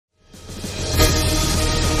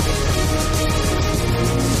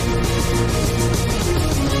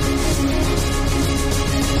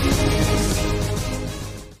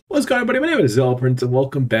going on, everybody? My name is ZealetPrince, and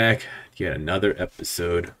welcome back to yet another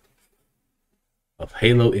episode of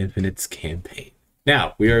Halo Infinite's campaign.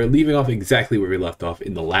 Now, we are leaving off exactly where we left off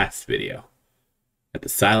in the last video, at the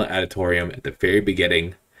Silent Auditorium at the very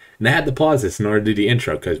beginning. And I had to pause this in order to do the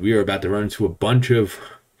intro, because we were about to run into a bunch of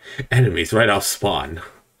enemies right off spawn.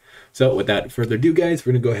 So, without further ado, guys,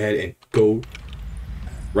 we're going to go ahead and go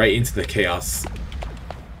right into the chaos.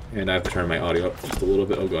 And I have to turn my audio up just a little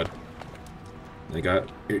bit. Oh, God. I got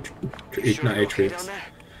not Atrix.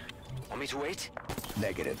 Want me to wait?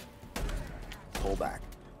 Negative. Pull back.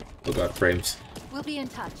 Oh God, frames. We'll be in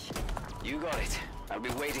touch. You got it. I'll be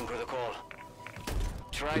waiting for the call.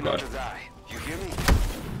 Try Oh, not God. to die. You hear me?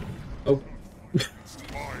 Oh.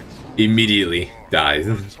 Immediately dies.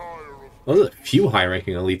 Well, there's a few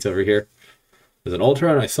high-ranking elites over here. There's an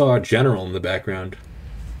Ultra, and I saw a General in the background.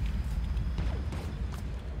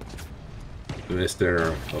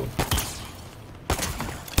 Mr. Oh.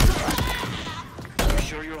 You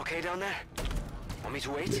sure you're okay down there? Want me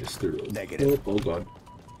to wait? Mr. Negative. Oh, God.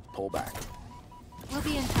 Pull back. We'll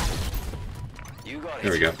be in touch. You got it.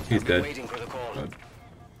 There we go. He's I'll be dead. waiting for the call. Good.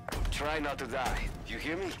 Try not to die. You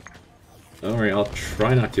hear me? Don't worry, I'll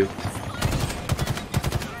try not to.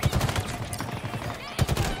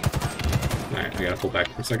 Alright, I gotta pull back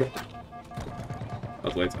for a second.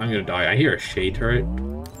 Otherwise, I'm gonna die. I hear a shade turret.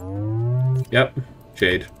 Yep,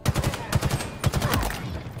 shade.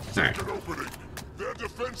 Alright. Their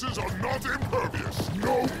defenses are not impervious.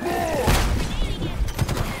 No more.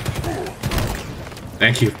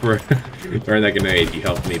 Thank you for throwing that grenade. You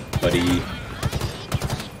helped me, buddy.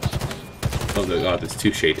 Oh, God, there's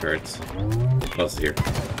two shade turrets. What else is here?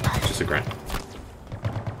 It's just a grunt.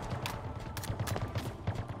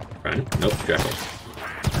 Grunt? Nope, Jackal.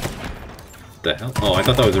 What the hell? Oh, I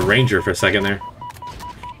thought that was a ranger for a second there.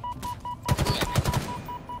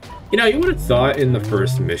 You know, you would have thought in the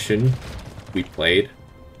first mission we played,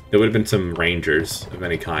 there would have been some rangers of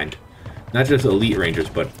any kind. Not just elite rangers,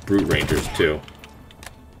 but brute rangers too.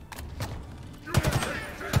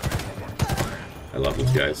 I love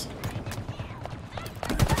those guys.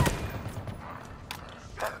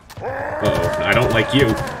 Uh-oh, I don't like you.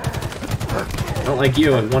 I don't like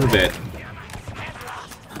you in one bit.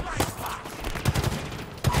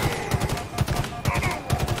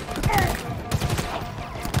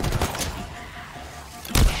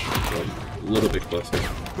 A little bit closer.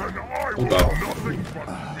 Oh, God.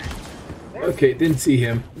 Okay, didn't see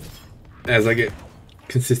him. As I get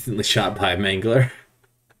consistently shot by a mangler.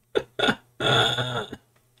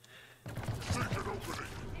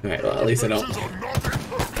 Alright, well, at least I don't.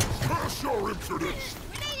 Curse your impudence.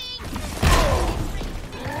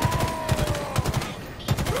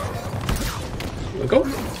 You wanna go?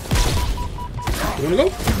 You wanna go?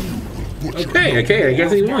 Okay, I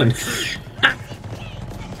guess he won.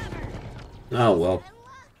 Oh, well.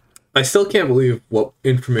 I still can't believe what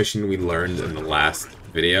information we learned in the last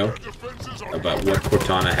video about what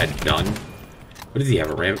Cortana had done. What does he have,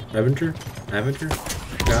 a Revenger? Avenger?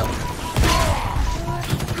 Yeah.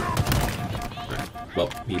 Right. Well,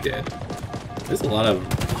 he did. There's a lot of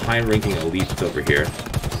high-ranking elites over here.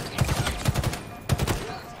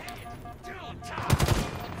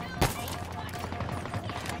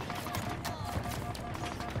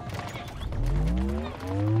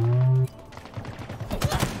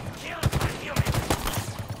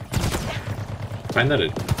 I find that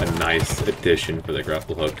a nice addition for the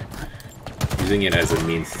grapple hook. Using it as a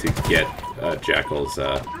means to get Jackal's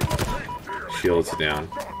shields down.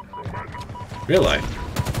 Really?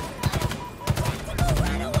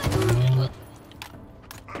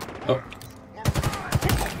 Oh.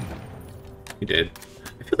 He did.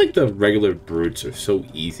 I feel like the regular brutes are so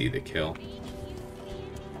easy to kill.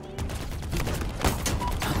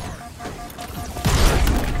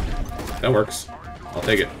 That works. I'll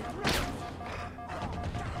take it.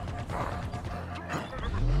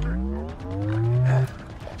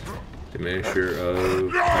 Diminisher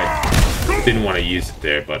of... I didn't want to use it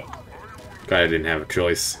there, but I didn't have a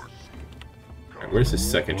choice. Alright, where's the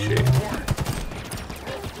second shade?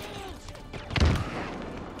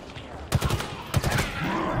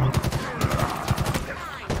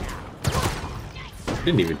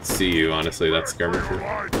 Didn't even see you, honestly, that skirmisher.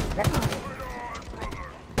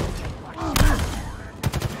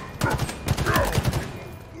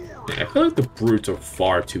 Yeah, I feel like the brutes are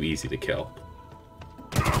far too easy to kill.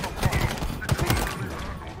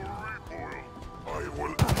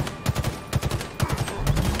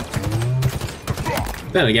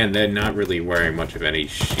 Then again, they're not really wearing much of any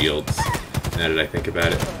shields, now that I think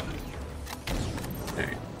about it.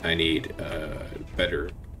 Alright, I need a better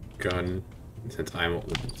gun, since I'm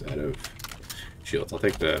almost out of shields. I'll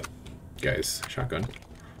take the guy's shotgun.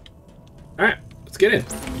 Alright, let's get in.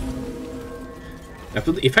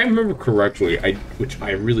 If I remember correctly, which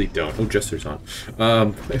I really don't. Oh, Jester's on.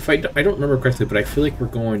 If I don't remember correctly, but I feel like we're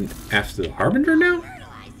going after the Harbinger now?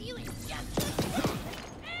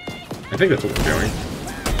 I think that's what we're doing.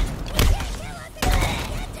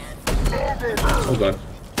 Oh god.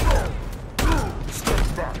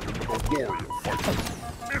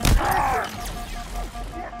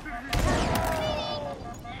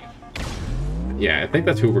 Yeah, I think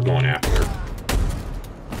that's who we're going after.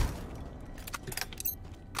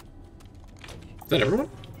 Is that everyone?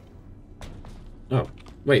 Oh,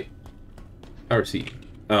 wait. RC.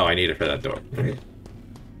 Oh, I need it for that door. Didn't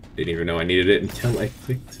even know I needed it until I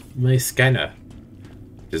clicked my scanner.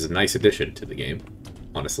 Which is a nice addition to the game,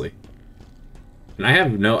 honestly. And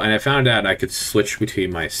I found out I could switch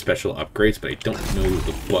between my special upgrades, but I don't know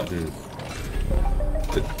the button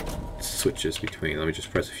that switches between. Let me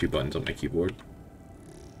just press a few buttons on my keyboard.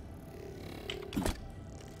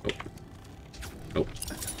 Oh. Nope.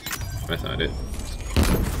 That's not it.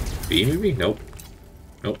 B maybe? Nope.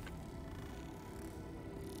 Nope.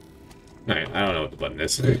 Alright, I don't know what the button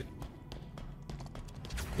is. Unless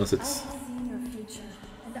it's...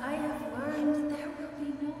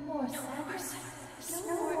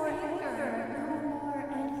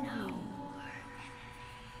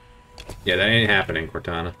 Yeah, that ain't happening,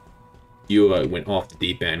 Cortana. You went off the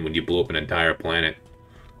deep end when you blew up an entire planet.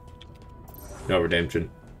 No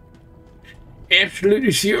redemption.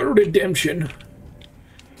 Absolutely zero redemption.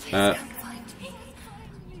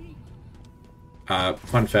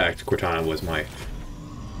 Fun fact, Cortana was my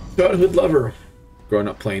childhood lover growing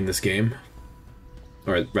up playing this game.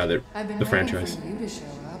 Or rather, the franchise. For you to show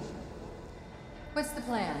up. What's the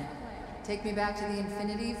plan? Take me back to the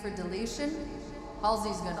Infinity for deletion?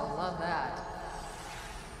 Halsey's gonna love that.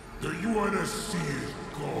 The UNSC is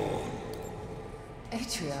gone.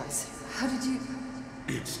 Atrios, how did you...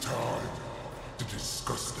 It's time to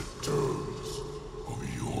discuss the terms of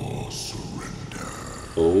your surrender.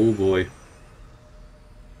 Oh boy.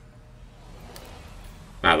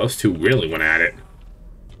 Wow, those two really went at it.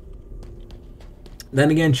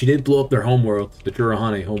 Then again, she did blow up their homeworld, the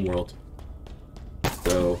Durahane homeworld.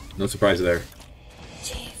 So, no surprise there.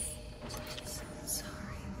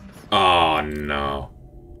 Oh no.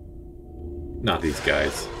 Not these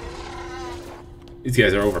guys. These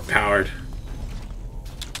guys are overpowered.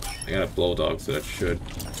 I got a blow dog, so that should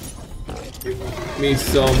give me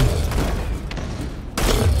some.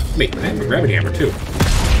 Wait, I have a gravity hammer too.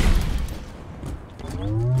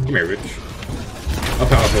 Come here, Rich. How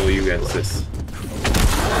powerful are you against this?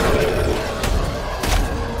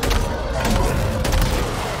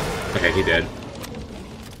 Okay, he dead.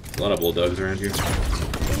 There's a lot of bulldogs around here.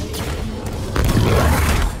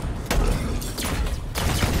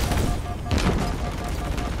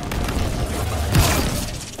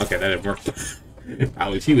 Okay, that didn't work.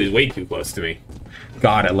 He was way too close to me.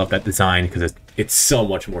 God, I love that design because it's so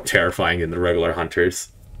much more terrifying than the regular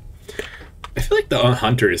hunters. I feel like the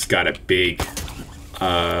hunters got a big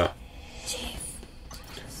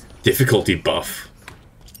difficulty buff.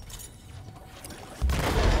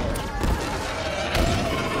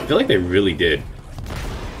 I feel like they really did.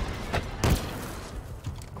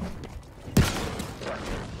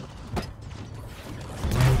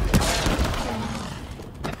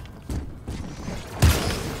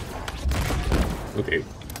 Okay.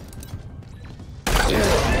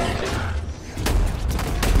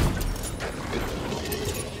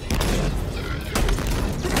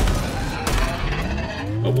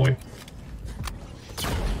 Oh boy.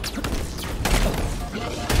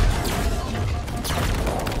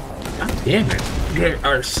 God damn it. They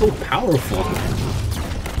are so powerful.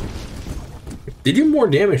 They do more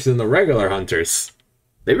damage than the regular hunters.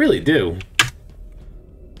 They really do.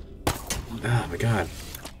 Oh my god.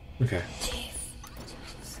 Okay.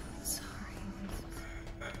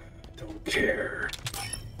 Don't care.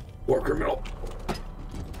 War criminal.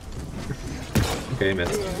 Okay, I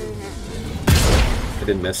missed. I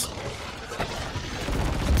didn't miss.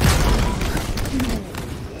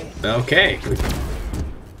 Okay.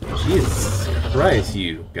 Jesus Christ,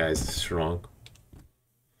 you guys are strong.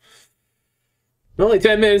 I'm only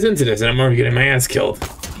 10 minutes into this and I'm already getting my ass killed.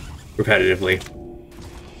 Repetitively.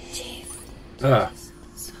 Ugh.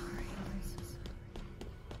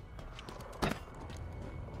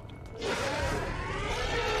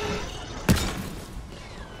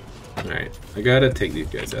 Alright, I gotta take these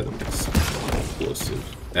guys out of this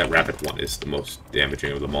explosive. That rapid one is the most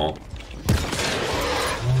damaging of them all.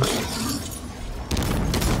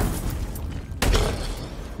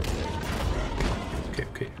 Okay,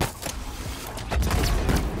 okay.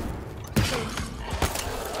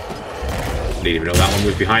 didn't even know that one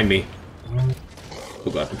was behind me.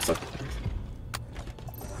 Oh god, I'm stuck.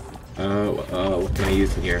 What can I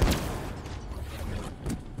use in here?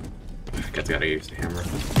 I guess I gotta use the hammer.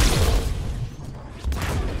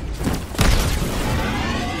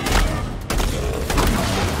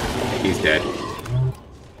 He's dead.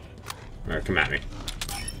 Alright, come at me.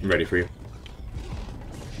 I'm ready for you.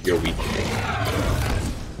 You're weak.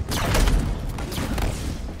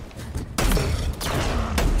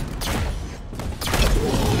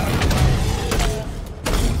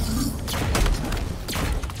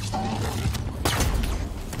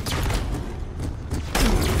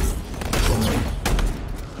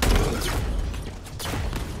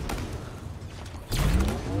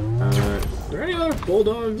 Are there any other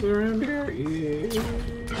bulldogs around here? Yeah.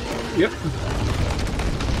 Yep.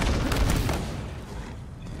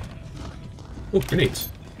 Oh, grenades.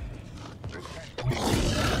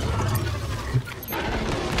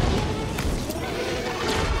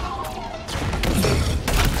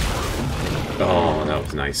 Oh, that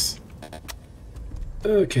was nice.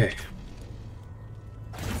 Okay.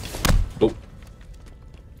 Oh.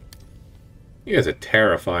 You guys are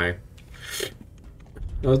terrifying.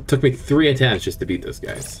 Well, it took me 3 attempts just to beat those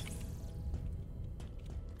guys.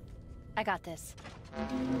 I got this.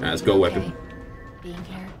 Alright, let's go, Okay. weapon. Being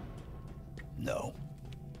here. No.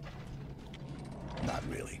 Not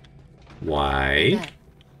really. Why? Bet.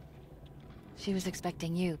 She was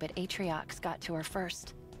expecting you, but Atriox got to her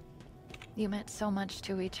first. You meant so much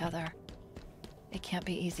to each other. It can't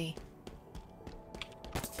be easy.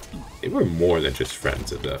 They were more than just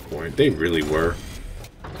friends at that point. They really were.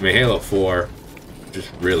 I mean, Halo 4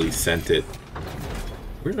 just really sent it.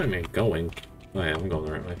 Where am I going? Oh yeah, I'm going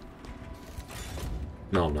the right way.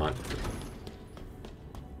 No, I'm not.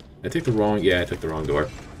 I took the wrong... Yeah, I took the wrong door.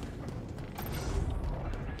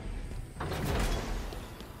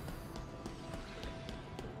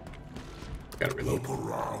 Gotta reload.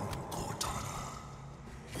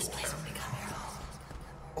 This place will become your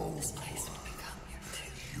home. This place will become your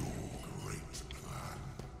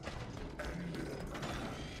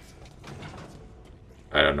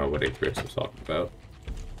I don't know what Atriox was talking about.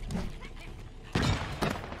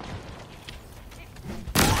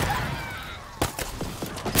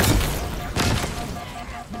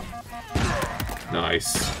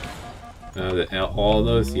 Nice. All of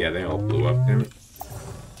those? Yeah, they all blew up. Damn it.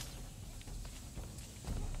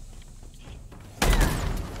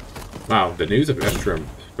 Wow, the news of Estrom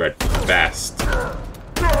spread fast.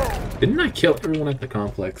 Didn't I kill everyone at the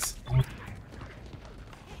complex?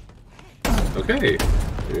 Okay,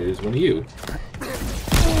 there's one of you.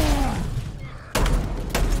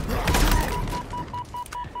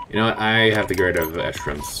 You know what? I have to get rid of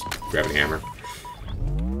Estrom's gravity hammer.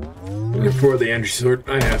 For the energy sword,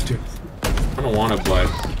 I have to. I don't want to, but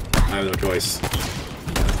I have no choice.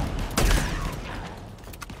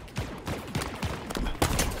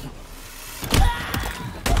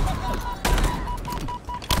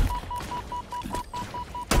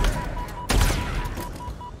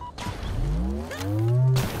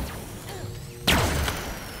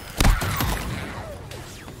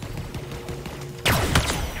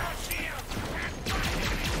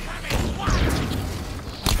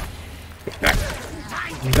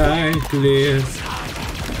 Die, please.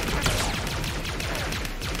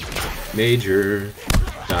 Major.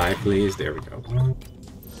 Die, please. There we go.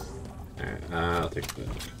 Alright, I'll take the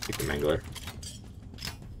Mangler.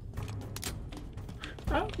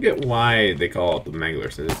 I don't get why they call it the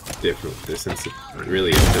Mangler since it's different, since it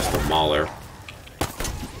really is just a Mauler.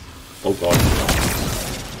 Oh god.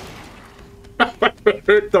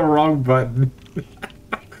 Hit the wrong button.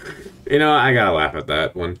 You know, I gotta laugh at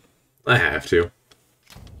that one. I have to.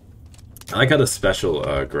 I like how the special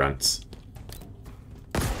grunts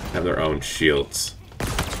have their own shields.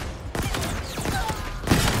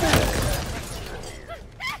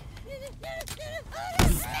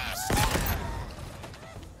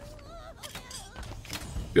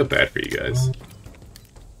 Feel bad for you guys.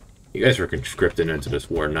 You guys were conscripted into this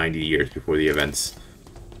war 90 years before the events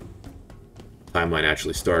timeline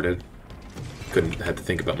actually started. Couldn't have to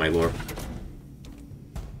think about my lore.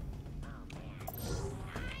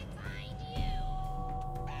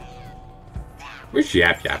 Where's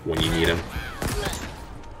Yap Yap when you need him?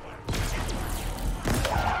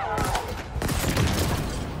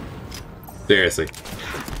 Seriously.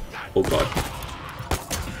 Oh god.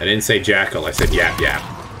 I didn't say Jackal, I said Yap Yap.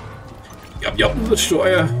 Yup yup,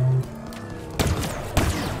 Destroyer.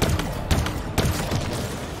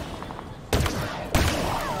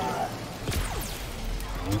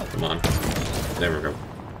 Come on. There we go.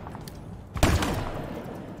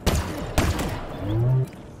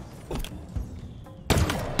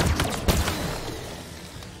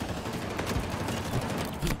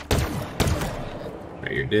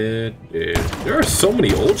 There are so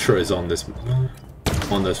many ultras on this one.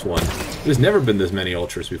 There's never been this many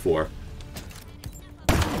ultras before.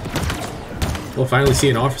 We'll finally see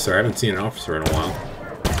an officer. I haven't seen an officer in a while.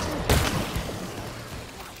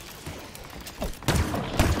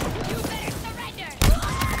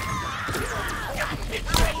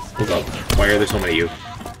 Hold up. Why are there so many of you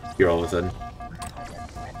here all of a sudden?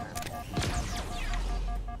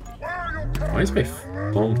 Why is my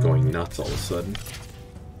phone going nuts all of a sudden?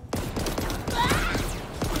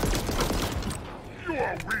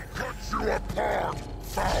 You apart,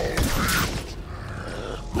 foul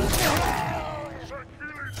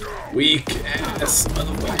Weak ass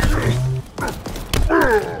motherfucker.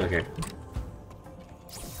 Okay.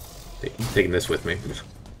 I'm taking this with me.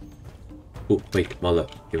 Oh, wait, mother.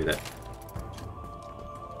 Give me that.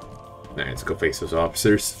 Alright, let's go face those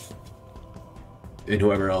officers. And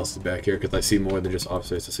whoever else is back here, because I see more than just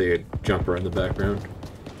officers. I see a jumper in the background.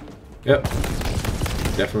 Yep.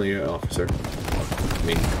 Definitely an officer. I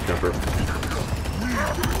mean, jumper.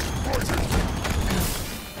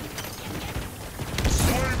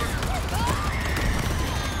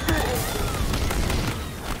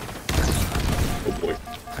 Oh boy.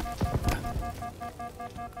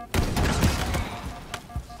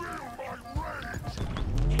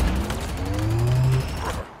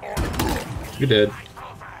 You're dead.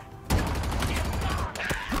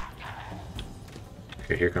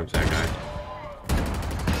 Okay, here comes that guy.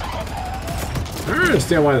 I don't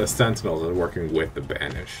understand why the Sentinels are working with the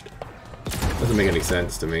Banished. Doesn't make any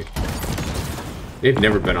sense to me. They've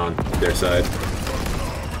never been on their side.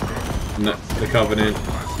 The Covenant.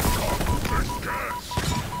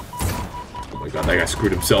 Oh my god, that guy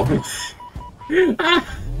screwed himself.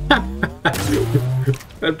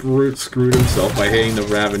 That brute screwed himself by hitting the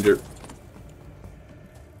Ravager.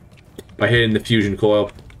 By hitting the fusion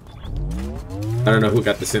coil. I don't know who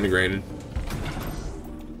got disintegrated.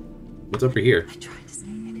 What's over here? I tried to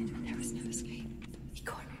sneak it in, but there was no escape. He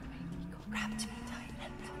cornered me, wrapped me tight,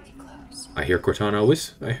 and pulled me close. I hear Cortana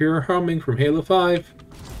I hear her humming from Halo 5.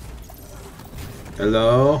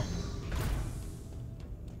 Hello?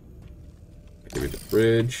 Give me the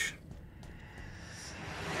bridge.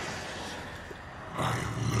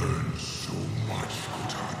 I've learned so much,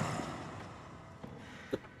 Cortana.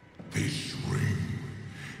 This ring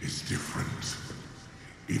is different.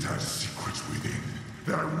 It has secrets within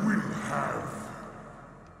that I will have.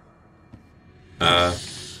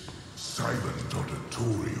 Silent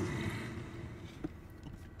auditorium.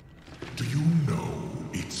 Do you know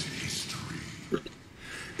its history?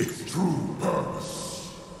 Its true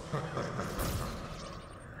purpose?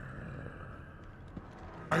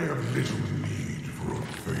 I have little need for a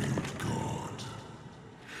failed god.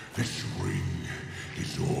 This ring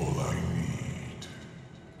is all I need.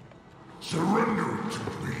 Surrender it to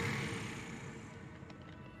me.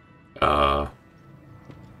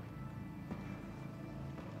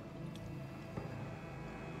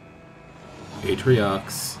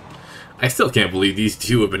 Atriox. I still can't believe these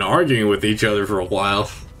two have been arguing with each other for a while.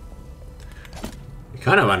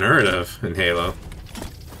 Kind of unheard of in Halo.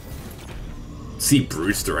 See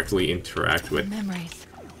brutes directly interact with Memories.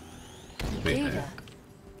 Wait, Data.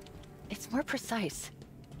 It's more precise.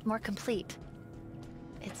 More complete.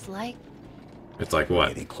 It's like... It's like what?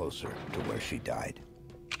 Getting closer to where she died.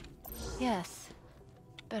 Yes.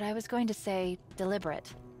 But I was going to say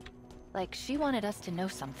deliberate. Like she wanted us to know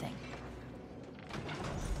something.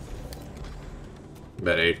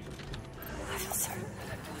 Bet 8. I feel certain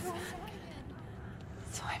that I'm going back.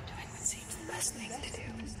 So I'm doing what seems the best thing to do.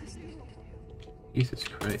 Jesus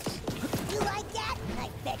Christ. You like that?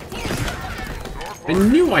 Like that I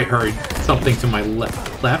knew I heard something to my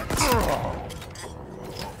left.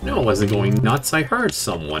 No, I wasn't going nuts. I heard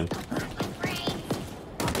someone.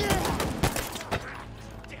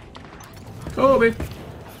 Kobe.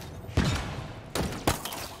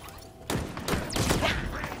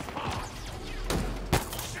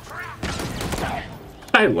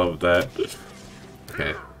 I love that.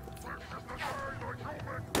 Okay.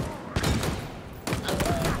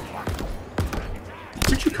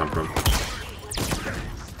 Where'd you come from?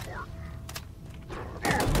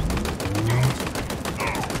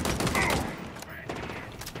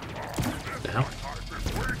 The hell?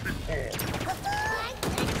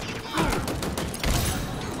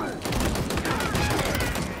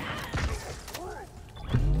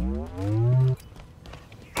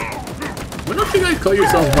 Why don't you guys call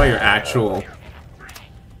yourselves by your actual...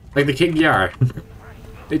 Like the King Yar.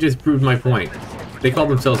 They just proved my point. They call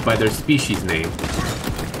themselves by their species name.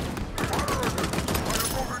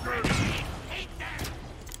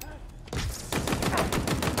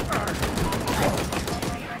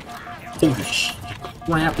 Holy shit.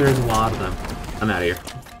 Crap, there's a lot of them. I'm out of here.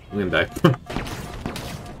 I'm gonna die.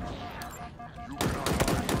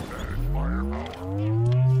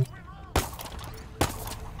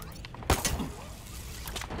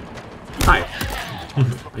 Hi.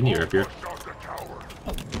 I knew you were up here.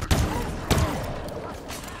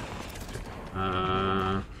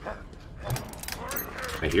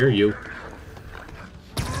 I hear you.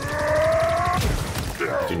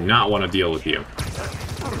 Do not want to deal with you.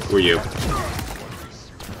 Who are you?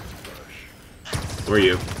 Who are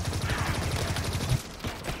you?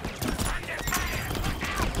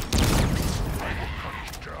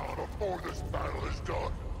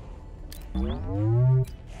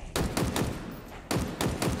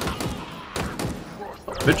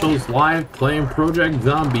 Mitchell's live playing Project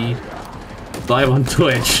Zombie live on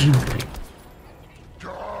Twitch.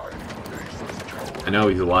 I know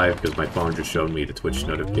he's alive because my phone just showed me the Twitch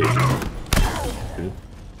notification a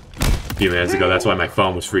few minutes ago. That's why my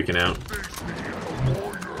phone was freaking out.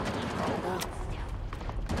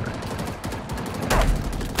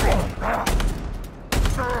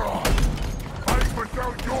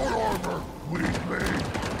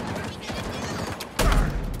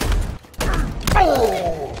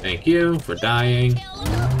 Thank you for dying.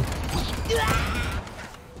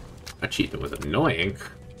 Achievement was annoying.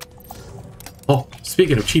 Oh,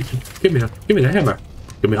 speaking of achievement, give me the hammer.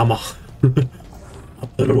 Give me hammer. I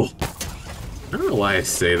don't know why I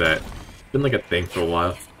say that. It's been like a thing for a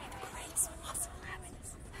while.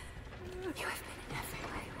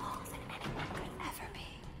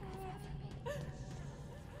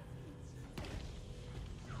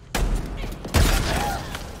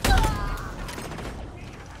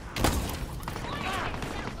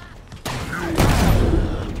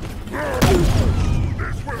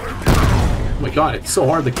 Oh my god, it's so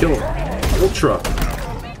hard to kill Ultra.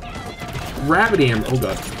 Gravity ammo. Oh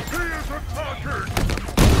god.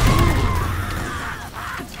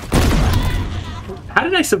 How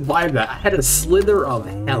did I survive that? I had a slither of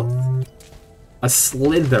health. A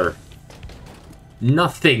slither.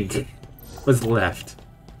 Nothing was left.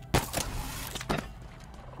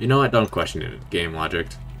 You know what? Don't question it. Game logic.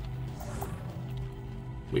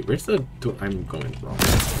 Wait, where's the door? I'm going wrong.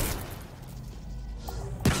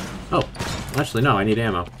 Oh, actually no, I need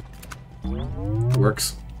ammo.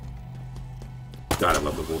 Works. God, I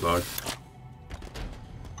love the Bulldog.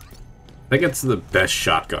 I think it's the best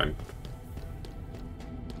shotgun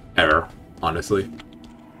ever, honestly. I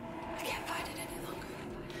can't find it any longer.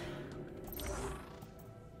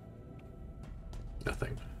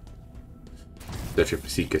 Nothing. Searching for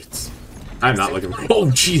secrets. I'm not looking for. Oh,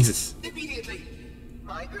 Jesus! Immediately.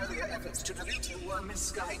 My earlier efforts to delete you were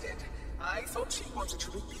misguided. I thought she wanted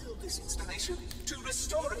to rebuild this installation, to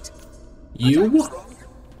restore it. You? Wrong.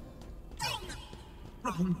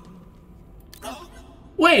 Wrong.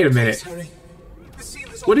 Wait a minute.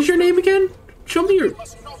 What is your name again? Show me your.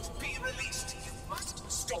 Must not be released. You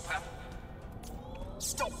must stop her.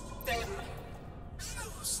 Stop them.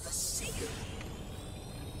 Close the seal.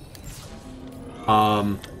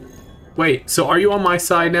 Wait, so are you on my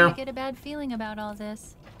side now? I get a bad feeling about all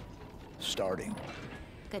this. Starting.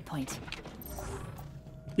 Good point.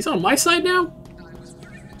 He's on my side now?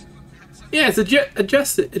 Yeah, it's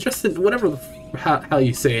adjusted, whatever the how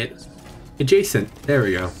you say it. Adjacent. There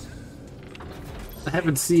we go. I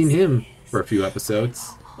haven't seen him for a few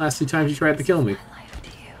episodes. Last 2 times he tried to kill me.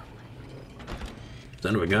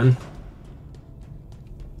 Son of a gun.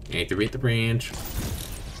 Activate the branch.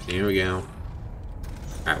 Here we go.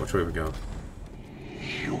 Alright, which way we go?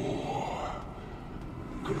 Your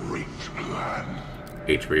great plan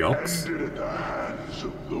Atriox. ended at the hands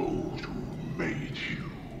of those who made you.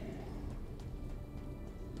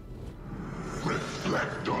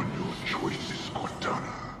 Reflect on your choices,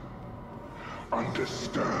 Cortana.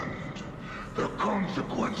 Understand the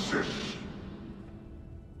consequences.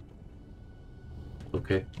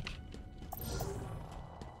 Okay.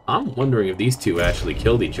 I'm wondering if these two actually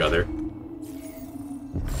killed each other.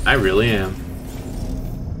 I really am.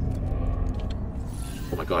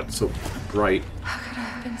 Oh my god, it's so bright. How could I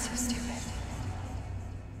have been so stupid?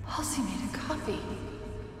 Halsey made a copy.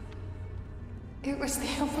 It was the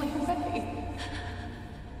only way.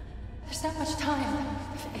 There's not much time.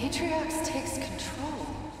 If Atriox takes control,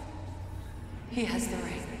 he has the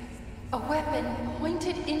ring. A weapon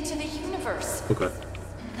pointed into the universe. Okay.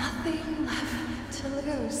 Nothing left to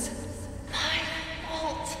lose. My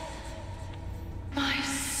fault. My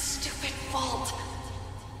stupid fault.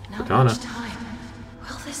 Not Katana. much time.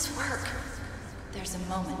 Will this work? There's a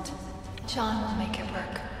moment. John will make it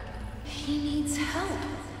work. He needs help.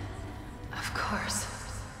 Of course.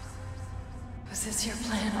 Was Was this your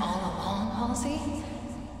plan all along, Halsey?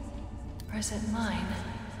 Or is it mine?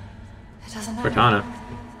 It doesn't matter. Cortana.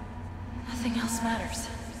 Nothing else matters.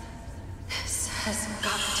 This has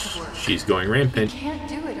got to work. She's going rampant. He can't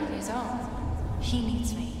do it on his own. He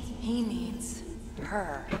needs me. He needs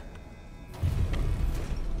her.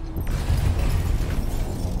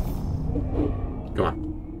 Come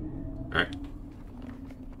on. Alright.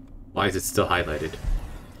 Why is it still highlighted?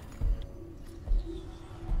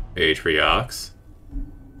 Atriox.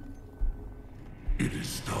 It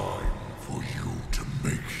is time for you to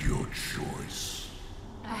make your choice.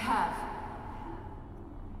 I have.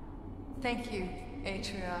 Thank you,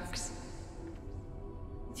 Atriox.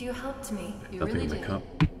 You helped me. You Nothing really in the did. cup.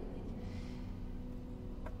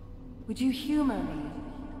 Would you humor me?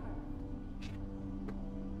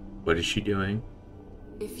 What is she doing?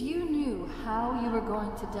 If you knew how you were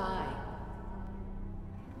going to die,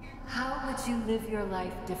 how would you live your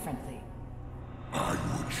life differently? I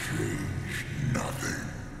would change nothing.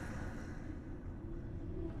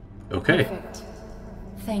 Okay. Perfect.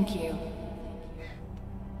 Thank you.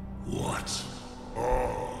 What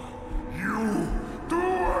are you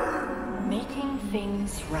doing? Making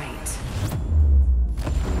things right.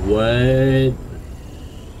 What?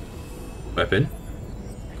 Weapon?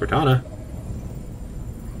 Cortana.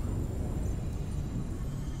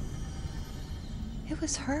 It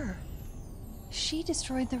was her. She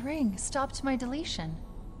destroyed the ring, stopped my deletion.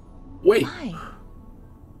 Wait. Why?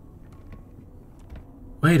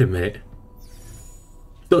 Wait a minute.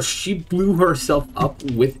 So she blew herself up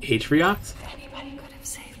with Atriox? If anybody could have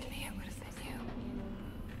saved me, it would have been you.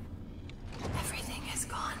 Everything has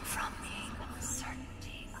gone from me. The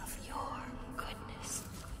certainty of your goodness.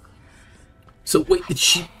 So wait, did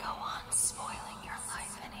she... Go on spoiling your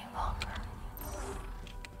life any longer.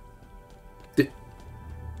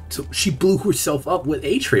 So she blew herself up with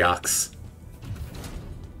Atriox.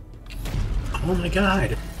 Oh my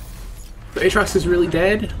god. So Atriox is really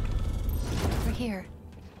dead? We're here.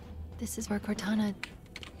 This is where Cortana...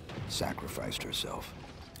 Sacrificed herself.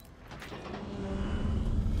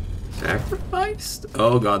 Sacrificed?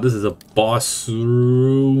 Oh god, this is a boss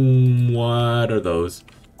room. What are those?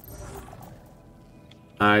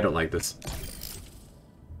 I don't like this.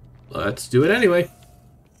 Let's do it anyway.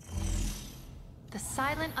 The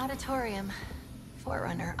Silent Auditorium.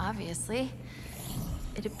 Forerunner, obviously.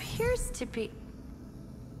 It appears to be...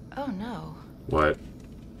 Oh no. What?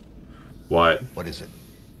 What? What is it?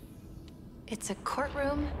 It's a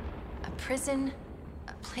courtroom, a prison,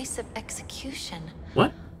 a place of execution.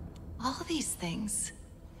 What? All these things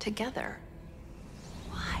together.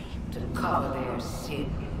 Why? To cover their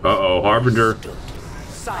sin. Uh-oh, Harbinger.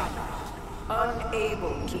 Silent,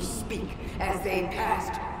 unable to speak as they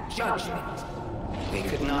passed judgment. We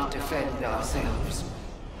could not defend ourselves.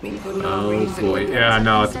 We could not Oh reason boy, with yeah, them.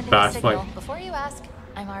 no, it's a Sending fast signal. fight. Before you ask,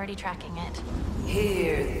 I'm already tracking it.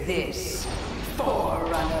 Hear this,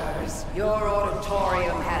 Forerunners. Your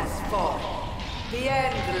auditorium has fallen. The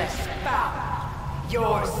endless found.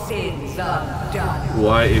 Your sins undone.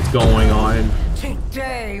 What is going on?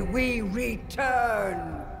 Today we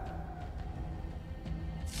return.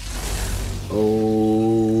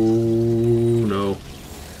 Oh no.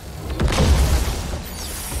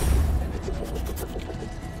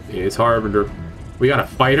 It's Harbinger. We got a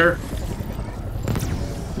fighter?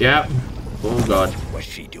 Yep. Oh god. What's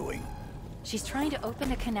she doing? She's trying to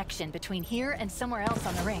open a connection between here and somewhere else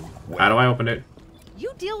on the ring. How do I open it?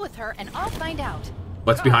 You deal with her and I'll find out.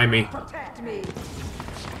 What's behind me? Protect me.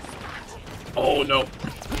 Oh no.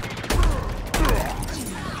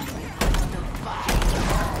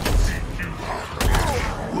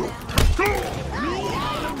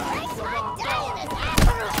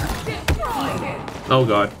 Oh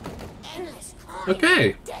god.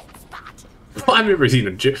 Okay. Well, I've never seen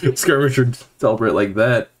a skirmisher celebrate like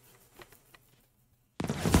that.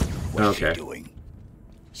 What's Okay. she doing?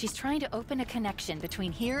 She's trying to open a connection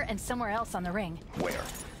between here and somewhere else on the ring. Where?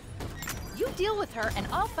 You deal with her and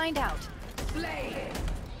I'll find out. I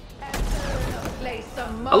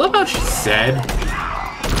love how she said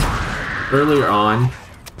earlier on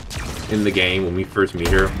in the game when we first meet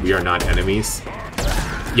her, we are not enemies.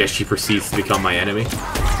 Yes, she proceeds to become my enemy.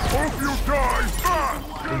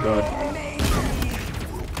 Oh god.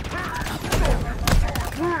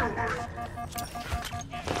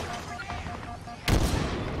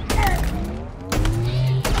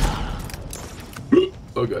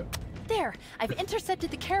 Oh god. There, I've intercepted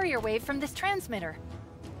the carrier wave from this transmitter.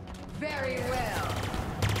 Very well.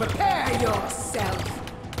 Prepare yourself.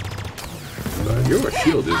 You're a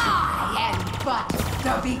shield, isn't it? And but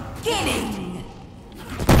the beginning.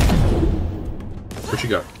 Where'd she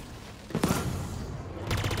go?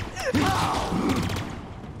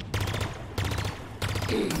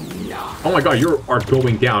 Oh my god, you are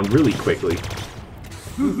going down really quickly.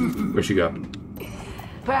 Where'd she go?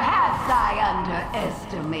 Perhaps I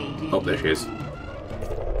underestimated. Oh, there she is.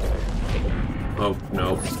 Oh,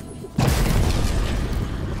 no.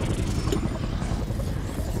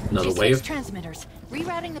 Another wave? Transmitters.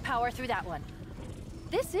 Rerouting the power through that one.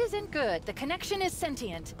 This isn't good. The connection is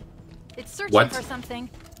sentient. It's searching for something.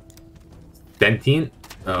 Sentient?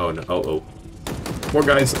 Oh, no. Oh, oh. More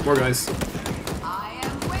guys. More guys. I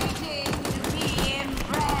am waiting to be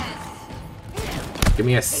impressed. Give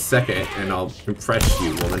me a second and I'll impress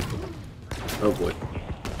you, woman. Oh, boy.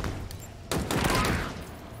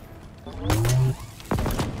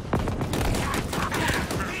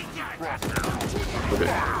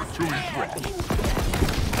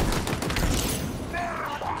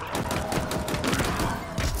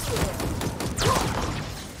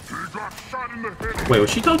 Wait, was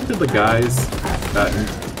she talking to the guys about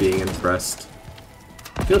being impressed?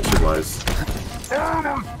 I feel like she was.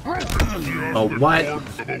 Oh, what?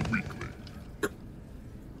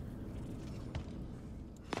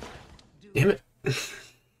 Damn it.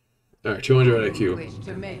 Alright, 200 IQ. Wish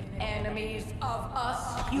to make enemies of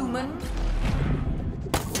us humans?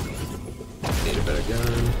 Need a better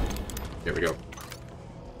gun. There we go.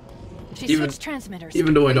 Transmitters.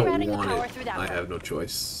 Even though I don't want it, I have no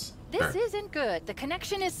choice. This isn't good. The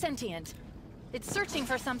connection is sentient. It's searching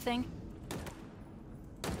for something.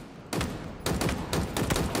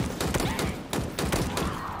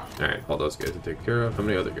 Alright, all those guys to take care of. How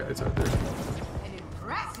many other guys are there? An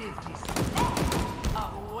impressive display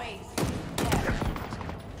of waste.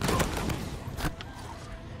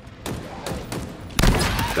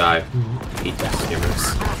 Die. Eat these skimmers.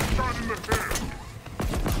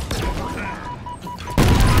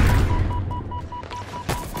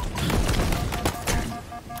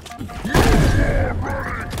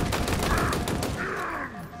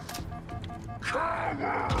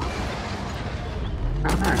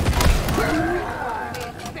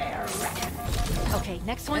 Okay,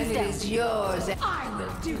 next one's down. It is yours. I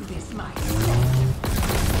will do this myself.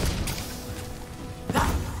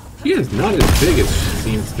 She is not as big as she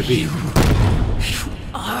seems to be.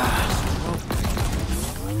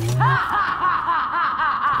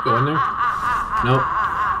 Go in there? Nope.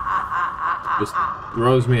 Just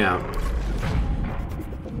throws me out.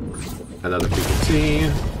 Another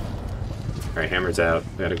PPT. Alright, hammer's out.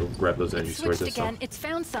 I gotta go grab those energy swords. Switched again. It's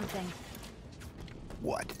found something.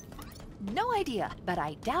 What? No idea, but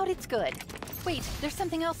I doubt it's good. Wait, there's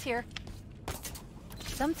something else here.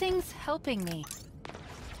 Something's helping me.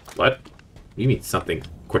 What? You mean something?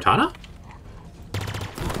 Cortana?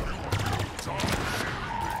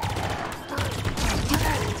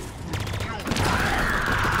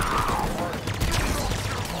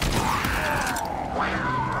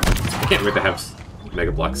 I can't wait to have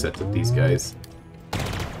Mega Block sets of these guys.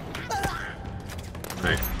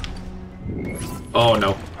 Alright. Oh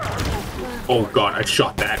no. Oh god, I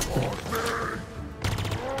shot that.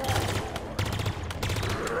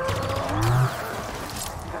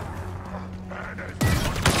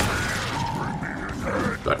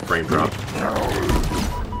 Got frame drop.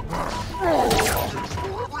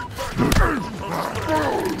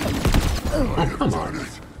 Oh, come on.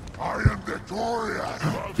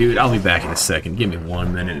 Dude, I'll be back in a second. Give me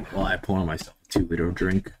 1 minute while I pour myself a 2-liter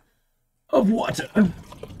drink of water. There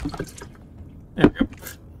we go.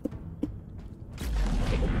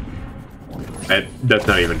 That's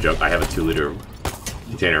not even a joke. I have a 2-liter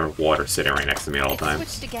container of water sitting right next to me at all times.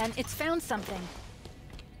 Switched again. It's found something.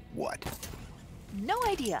 What? No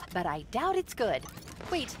idea, but I doubt it's good.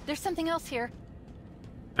 Wait, there's something else here.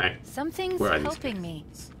 Alright. Something's helping me.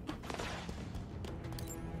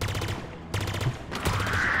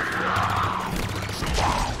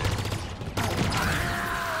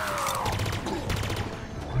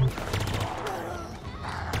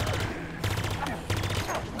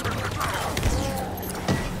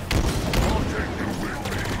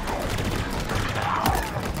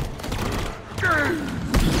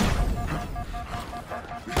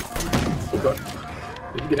 Oh god.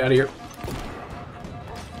 Need to get out of here.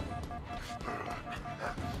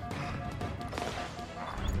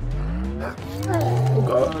 Oh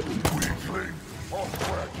god.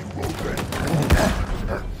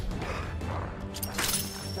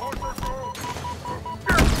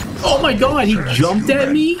 Oh my god, he jumped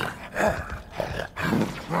at me?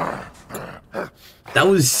 That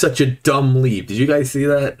was such a dumb leap. Did you guys see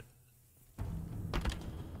that?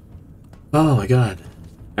 Oh my god.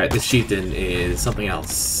 Alright, this chieftain is something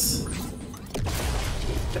else.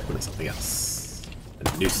 Definitely something else.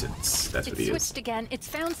 A nuisance. That's what he is. Switched again. It's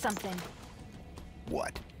found something.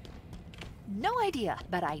 What? No idea,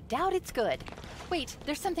 but I doubt it's good. Wait,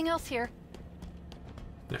 there's something else here.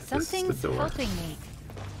 Yeah, this is Something's the door. helping me.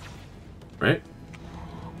 Right?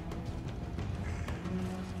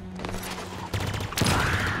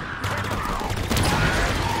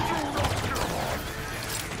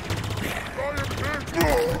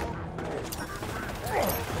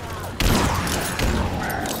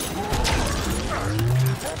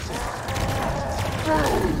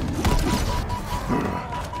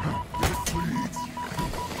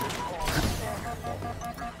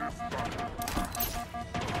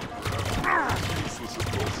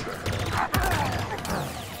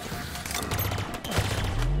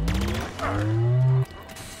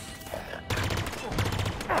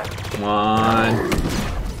 Come on.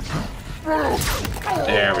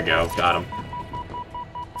 There we go. Got him.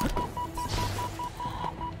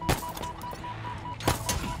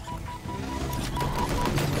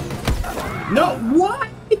 No, what?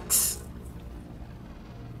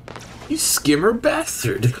 You skimmer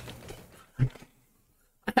bastard. I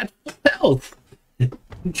had health. You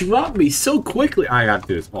dropped me so quickly. I got to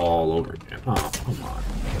do this all over again. Oh, come on.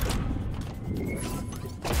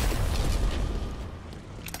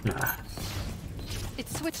 Ah.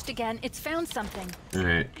 It's switched again. It's found something.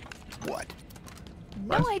 Alright. What?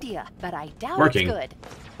 No idea, but I doubt Working. it's good.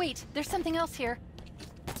 Wait, there's something else here.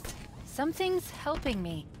 Something's helping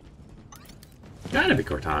me. Gotta be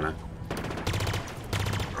Cortana.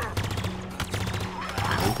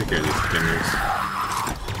 I'll take care of these skimmers.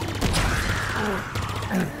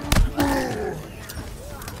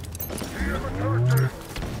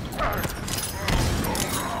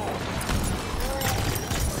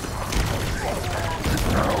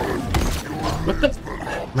 What the?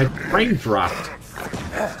 My brain dropped.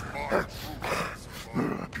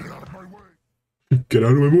 Get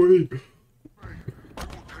out of my way.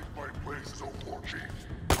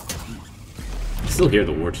 I still hear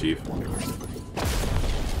the war chief.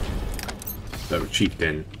 The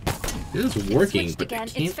chieftain. This is working, but I again.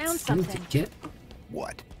 can't It's found seem to something. get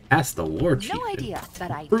What? past the war chieftain. No idea,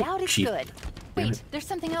 but I Brute doubt it's chief. good. Damn Wait, it. there's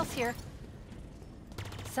something else here.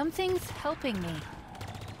 Something's helping me.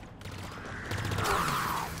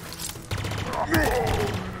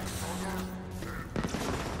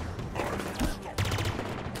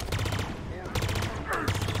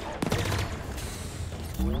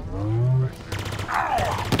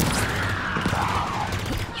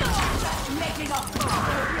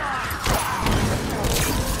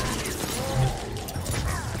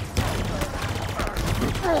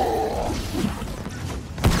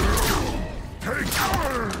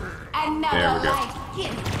 And now There we the go. light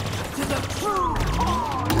gives to the true.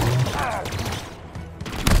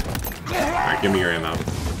 Alright, give me your ammo.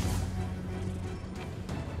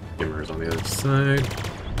 Skimmer's on the other side.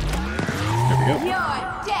 There we go. Your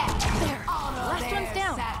death. There. Last one's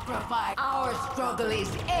down. Sacrifice. Our struggle is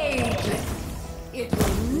ageless. It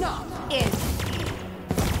will not end.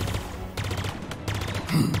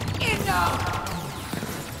 Enough.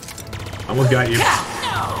 Almost got you. No.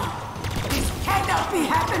 This cannot be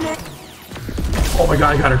happening. Oh my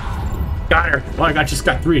god, I got her. Got her. Oh, I just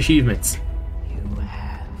got 3 achievements. You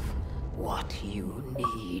have what you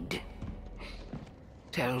need.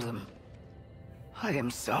 Tell them. I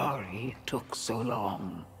am sorry it took so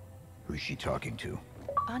long. Who's she talking to?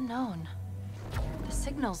 Unknown. The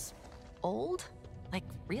signal's old? Like,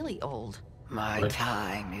 really old. My What?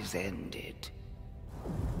 time is ended.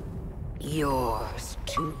 Yours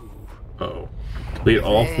too. Uh-oh. Complete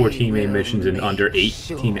all 14 main missions in under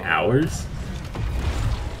 18 hours?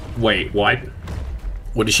 Wait, what?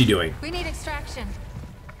 What is she doing? We need extraction.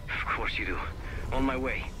 Of course you do. On my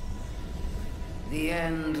way. The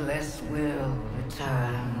endless will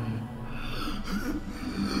return.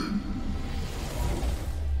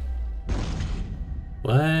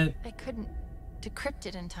 What? I couldn't decrypt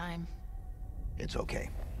it in time. It's okay.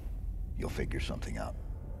 You'll figure something out.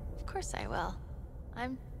 Of course I will.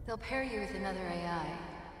 They'll pair you with another AI.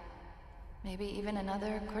 Maybe even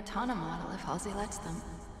another Cortana model if Halsey lets them.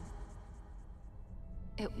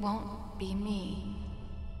 It won't be me.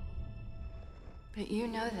 But you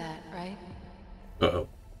know that, right? Uh-oh.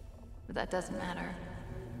 But that doesn't matter.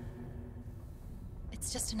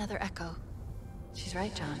 It's just another echo. She's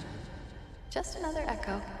right, John. Just another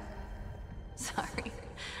echo. Sorry,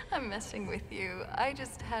 I'm messing with you. I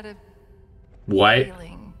just had a What?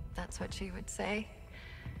 feeling that's what she would say.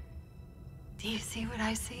 Do you see what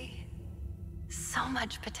I see? So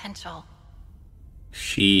much potential.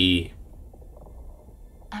 She...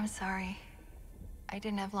 I'm sorry. I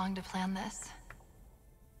didn't have long to plan this.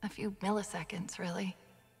 A few milliseconds, really.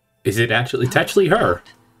 Is it actually... It's actually her.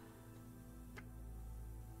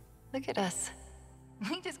 Look at us.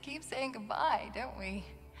 We just keep saying goodbye, don't we?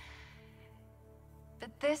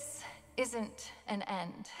 But this isn't an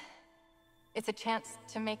end. It's a chance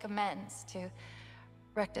to make amends, to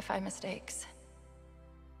rectify mistakes.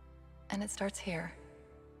 And it starts here.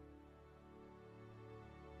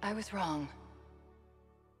 I was wrong.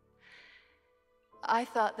 I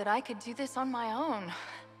thought that I could do this on my own.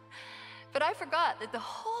 But I forgot that the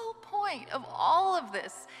whole point of all of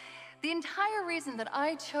this, the entire reason that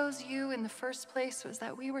I chose you in the first place, was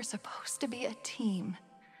that we were supposed to be a team.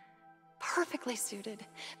 Perfectly suited,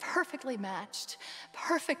 perfectly matched,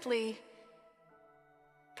 perfect.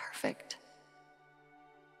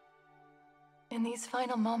 In these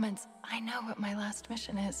final moments, I know what my last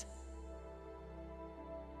mission is.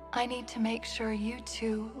 I need to make sure you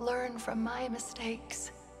two learn from my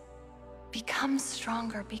mistakes. Become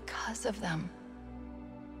stronger because of them.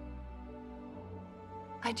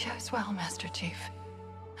 I chose well, Master Chief.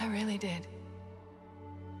 I really did.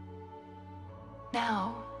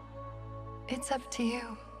 Now, it's up to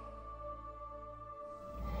you.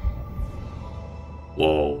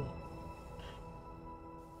 Whoa.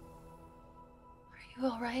 Are you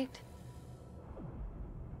all right?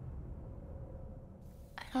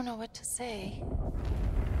 I don't know what to say.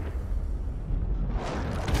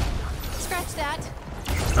 Scratch that.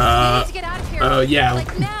 We need to get out of here. Yeah.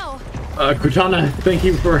 Like now. Cortana, thank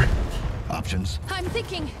you for... Options? I'm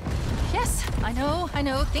thinking. Yes, I know.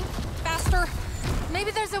 Think faster.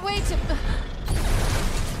 Maybe there's a way to...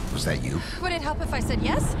 Was that you? Would it help if I said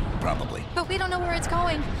yes? Probably. But we don't know where it's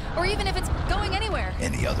going, or even if it's going anywhere.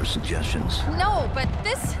 Any other suggestions? No, but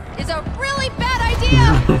this is a really bad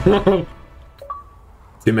idea!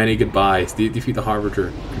 Too many goodbyes. Defeat the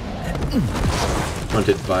Harbinger.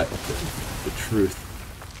 Confronted by the truth.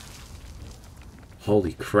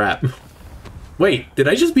 Holy crap. Wait, did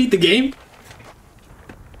I just beat the game?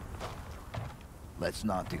 Let's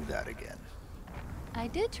not do that again. I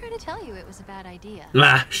did try to tell you it was a bad idea.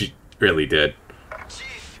 Nah, she really did.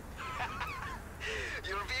 Chief!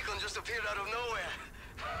 Your beacon just appeared out of nowhere.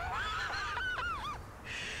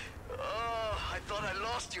 Oh, I thought I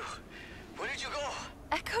lost you. Where did you go?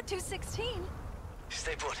 Echo 216.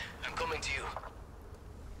 Stay put. I'm coming to you.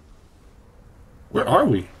 Where are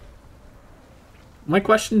we? My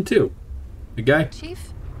question too. The guy?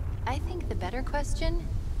 Chief, I think the better question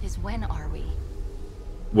is when are we?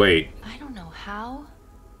 Wait. I don't know how,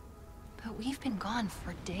 but we've been gone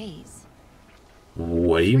for days.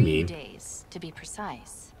 What do you 3 mean? days, to be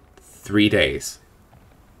precise. 3 days.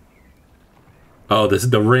 Oh, this is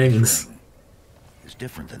the rings. It's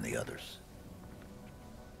different than the others.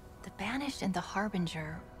 The Banished and the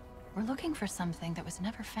Harbinger were looking for something that was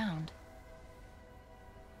never found.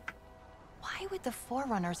 Why would the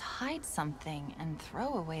Forerunners hide something and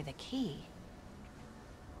throw away the key?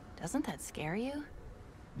 Doesn't that scare you?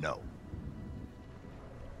 No.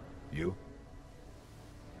 You?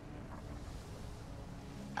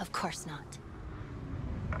 Of course not.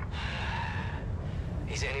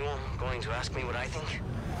 Is anyone going to ask me what I think?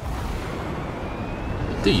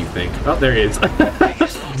 Do you think? Oh, there he is. I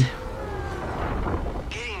guess not.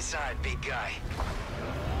 Get inside, big guy.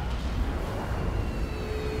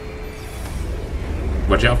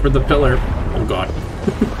 Watch out for the pillar. Oh god.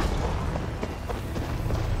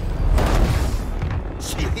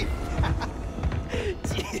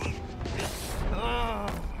 Oh,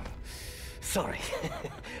 sorry.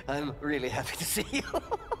 I'm really happy to see you.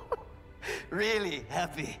 Really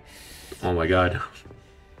happy. Oh my god.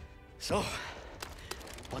 So,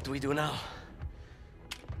 what do we do now?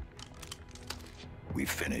 We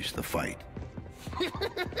finished the fight.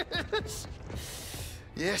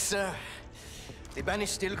 Yes, sir. The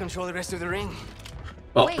Banished still control the rest of the ring.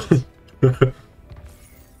 Oh. Wait.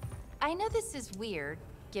 I know this is weird,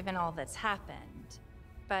 given all that's happened,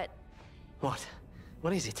 but... What?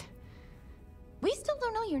 What is it? we still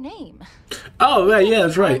don't know your name. Oh, yeah,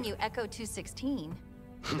 that's right. Calling you Echo 216.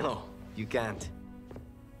 No, you can't.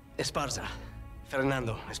 Esparza.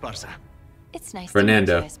 Fernando Esparza. It's nice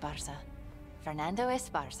Fernando. to meet you, Esparza. Fernando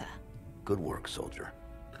Esparza. Good work, soldier.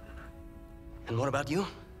 And what about you?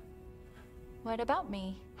 What about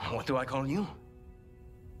me? What do I call you?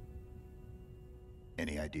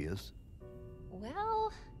 Any ideas?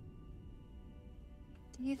 Well...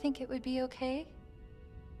 do you think it would be okay?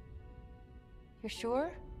 You're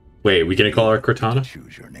sure? Wait, we gonna call her Cortana?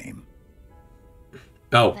 Choose your name.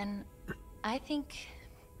 Oh. Then I think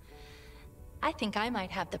I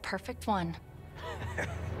might have the perfect one.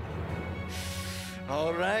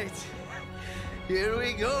 All right. Here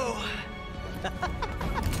we go.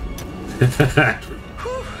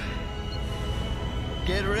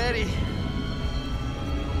 Get ready.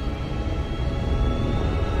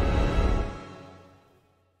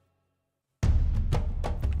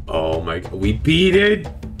 my god, we beat it!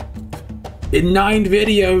 In 9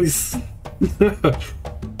 videos!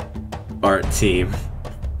 Art team.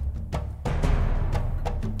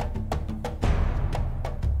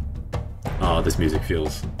 Oh, this music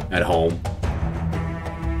feels at home.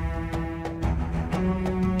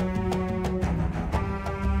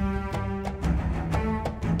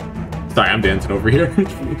 Sorry, I'm dancing over here.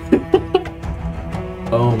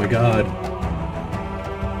 Oh my god.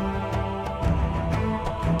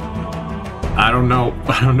 I don't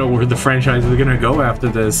know where the franchise is gonna go after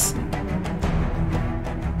this.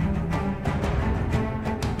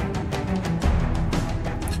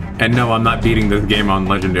 And no, I'm not beating this game on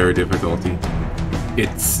legendary difficulty.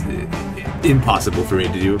 It's impossible for me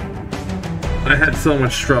to do. I had so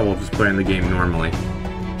much trouble just playing the game normally.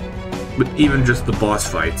 But even just the boss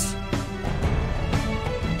fights.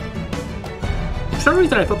 For some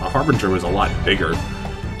reason I thought the Harbinger was a lot bigger.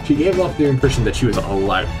 She gave off the impression that she was a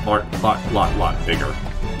lot bigger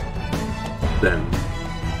than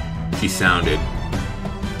she sounded.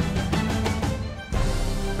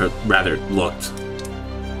 Or rather, looked.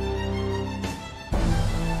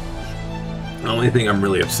 The only thing I'm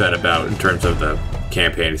really upset about in terms of the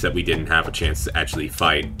campaign is that we didn't have a chance to actually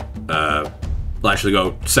fight. We'll actually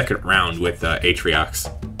go second round with Atriox.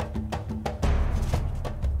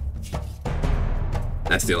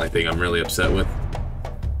 That's the only thing I'm really upset with.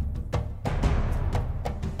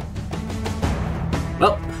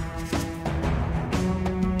 Well.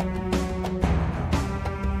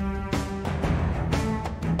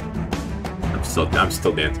 I'm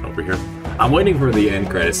still dancing over here. I'm waiting for the end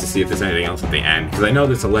credits to see if there's anything else at the end, because I know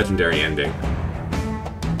there's a legendary ending.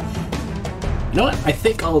 You know what? I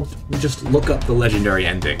think I'll just look up the legendary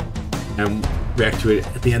ending and react to it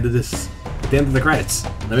at the end of this, at the end of the credits.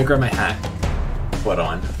 Let me grab my hat. Put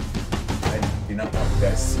on. I do not want you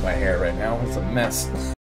guys to see my hair right now. It's a mess.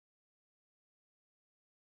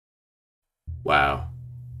 Wow.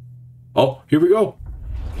 Oh, here we go.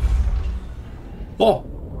 Oh.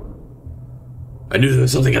 I knew there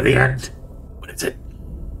was something at the end. What is it?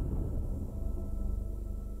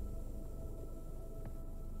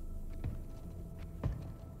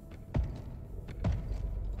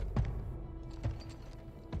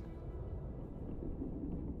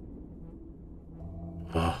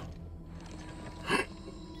 Oh.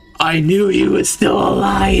 I knew he was still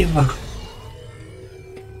alive!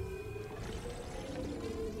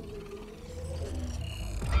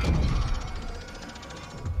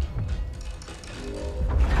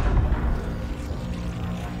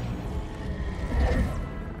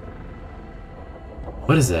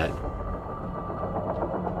 What is that?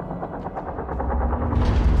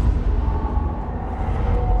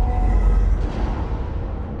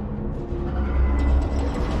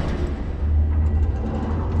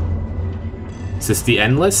 Is this the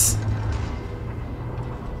Endless?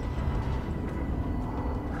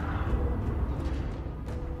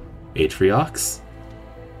 Atriox?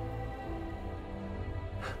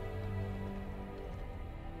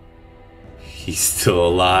 He's still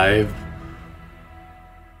alive.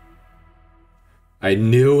 I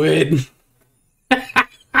knew it.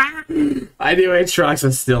 I knew Atriox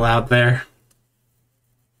was still out there.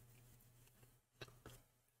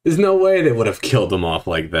 There's no way they would have killed him off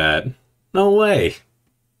like that. No way.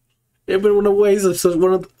 They've been one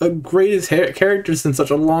of the greatest characters in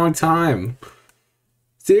such a long time.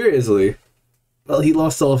 Seriously. Well, he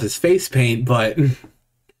lost all of his face paint, but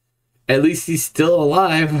at least he's still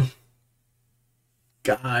alive.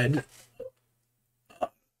 God.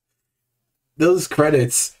 Those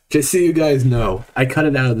credits, just so you guys know, I cut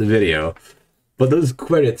it out of the video, but those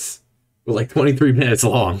credits were like 23 minutes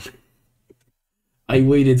long. I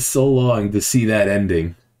waited so long to see that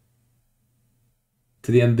ending.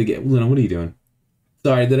 To the end of the game. Luna, what are you doing?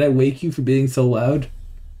 Sorry, did I wake you for being so loud?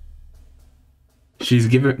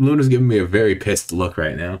 Luna's giving me a very pissed look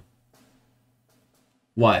right now.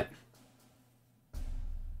 What?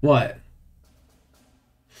 What?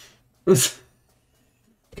 Come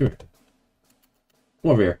here.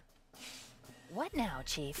 Come over here. What now,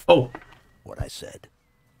 Chief? Oh. What I said.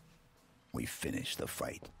 We finished the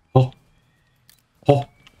fight. Oh. Oh.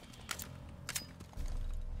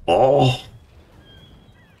 Oh.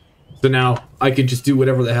 So now I can just do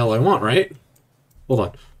whatever the hell I want, right? Hold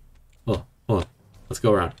on. Hold on. Let's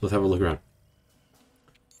go around. Let's have a look around.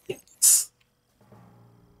 Yes.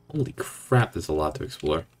 Holy crap, there's a lot to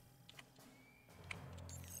explore.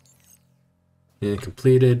 And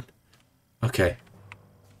completed. Okay.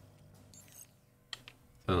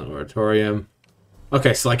 Silent Oratorium.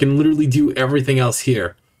 Okay, so I can literally do everything else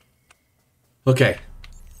here. Okay.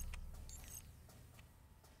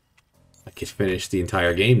 I can finish the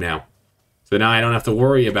entire game now. So now I don't have to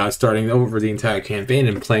worry about starting over the entire campaign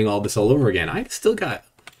and playing all this all over again. I still got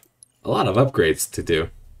a lot of upgrades to do.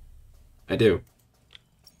 I do.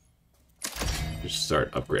 Just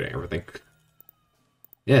start upgrading everything.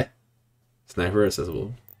 Yeah. Sniper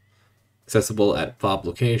accessible. Accessible at fob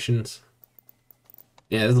locations.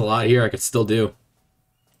 Yeah, there's a lot here I could still do.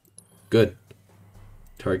 Good.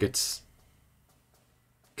 Targets.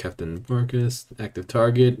 Captain Marcus. Active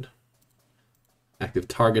target. Active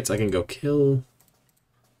targets I can go kill.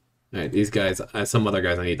 Alright, these guys, some other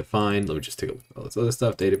guys I need to find. Let me just take a look at all this other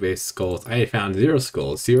stuff. Database, skulls. I found 0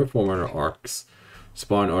 skulls, 0 Forerunner arcs,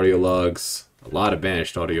 spawn audio logs, a lot of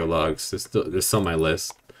banished audio logs. There's some on my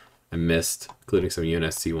list I missed, including some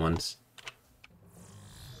UNSC ones.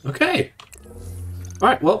 Okay.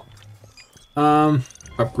 Alright, well.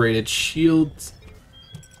 Upgraded shields.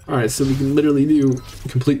 Alright, so we can literally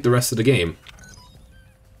complete the rest of the game.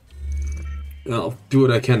 I'll do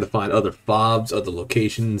what I can to find other fobs, other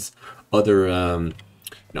locations, other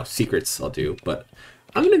secrets I'll do. But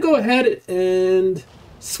I'm gonna go ahead and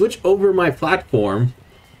switch over my platform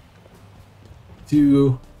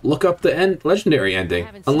to look up the legendary ending.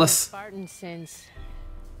 Unless Spartans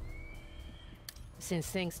since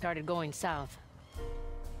things started going south.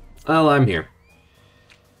 Well, I'm here.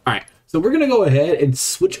 Alright, so we're gonna go ahead and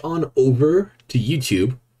switch on over to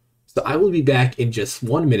YouTube. So I will be back in just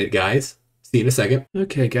 1 minute, guys. See you in a second.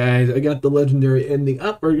 Okay, guys, I got the legendary ending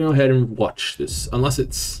up. We're gonna go ahead and watch this. Unless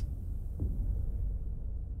it's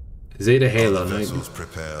Zeta Halo 90.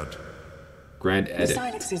 Prepared. Grand edit. The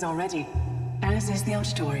Silex is already, as is the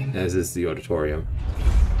auditorium. As is the auditorium.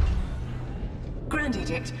 Grand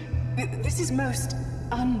Edict. This is most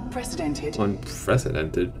unprecedented.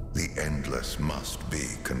 Unprecedented? The Endless must be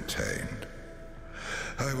contained.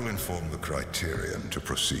 I will inform the Criterion to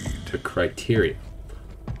proceed. The Criterion?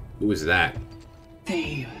 Who is that?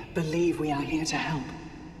 They believe we are here to help.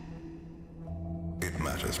 It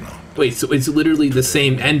matters not. Wait, so it's literally the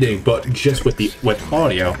same ending, but just with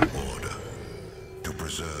audio. Order to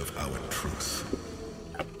preserve our truth.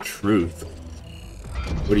 Truth?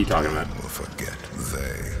 What are you talking about? Will forget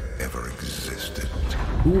they ever existed.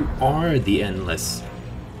 Who are the Endless?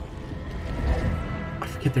 I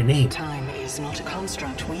forget their name. Time is not a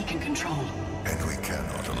construct we can control. And we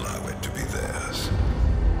cannot allow it to be theirs.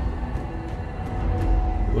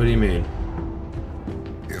 What do you mean?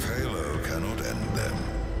 If Halo cannot end them,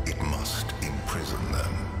 it must imprison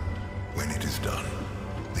them. When it is done,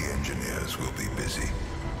 the engineers will be busy.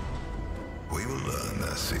 We will learn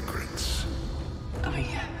their secrets. I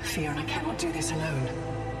fear I cannot do this alone.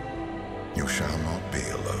 You shall not be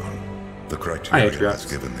alone. The Criterion has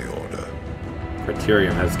given the order.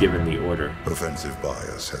 Criterion has given the order. Offensive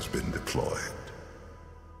bias has been deployed.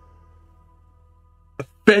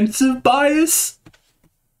 Offensive bias?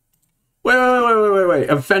 Wait.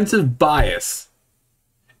 Offensive bias.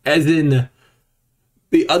 As in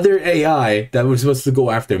the other AI that was supposed to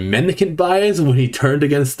go after Mendicant bias when he turned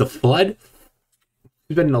against the Flood?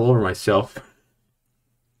 I've been all over myself.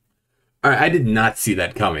 Alright, I did not see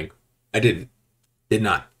that coming. I did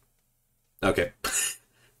not. Okay.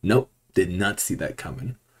 Nope, did not see that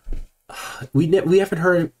coming. We haven't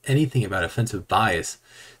heard anything about offensive bias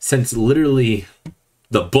since literally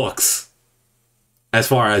the books. As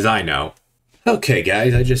far as I know. Okay,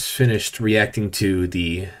 guys, I just finished reacting to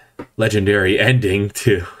the legendary ending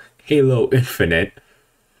to Halo Infinite.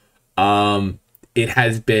 It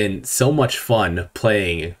has been so much fun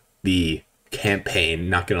playing the campaign,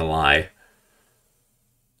 not gonna lie.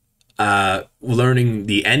 Learning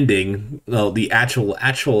the ending, well, the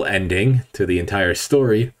actual ending to the entire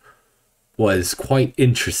story was quite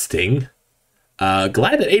interesting.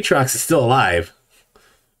 Glad that Aatrox is still alive.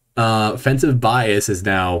 Offensive bias is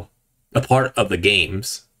now a part of the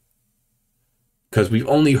games because we've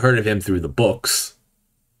only heard of him through the books.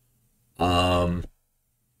 Cortana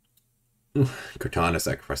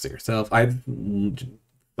sacrificing herself. I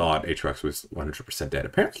thought Aatrox was 100% dead.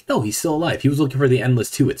 Apparently, no, he's still alive. He was looking for the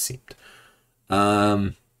Endless too, it seemed.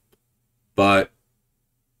 But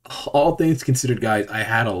all things considered, guys, I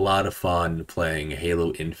had a lot of fun playing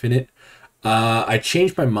Halo Infinite. I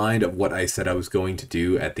changed my mind of what I said I was going to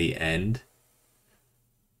do at the end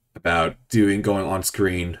about going on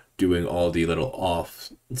screen, doing all the little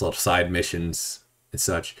side missions and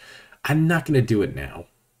such. I'm not going to do it now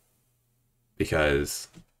because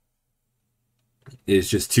it's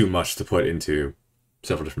just too much to put into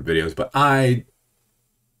several different videos, but I'd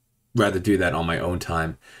rather do that on my own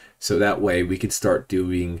time so that way we can start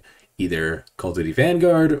doing either Call of Duty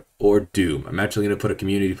Vanguard or Doom. I'm actually going to put a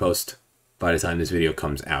community post by the time this video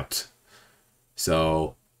comes out.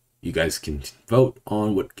 So You guys can vote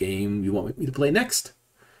on what game you want me to play next.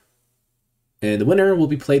 And the winner will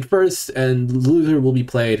be played first, and the loser will be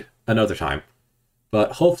played another time.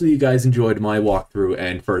 But hopefully you guys enjoyed my walkthrough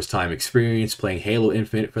and first time experience playing Halo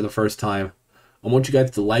Infinite for the first time. I want you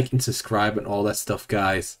guys to like and subscribe and all that stuff,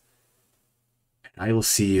 guys. And I will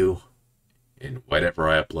see you in whatever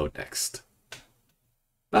I upload next.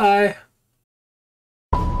 Bye!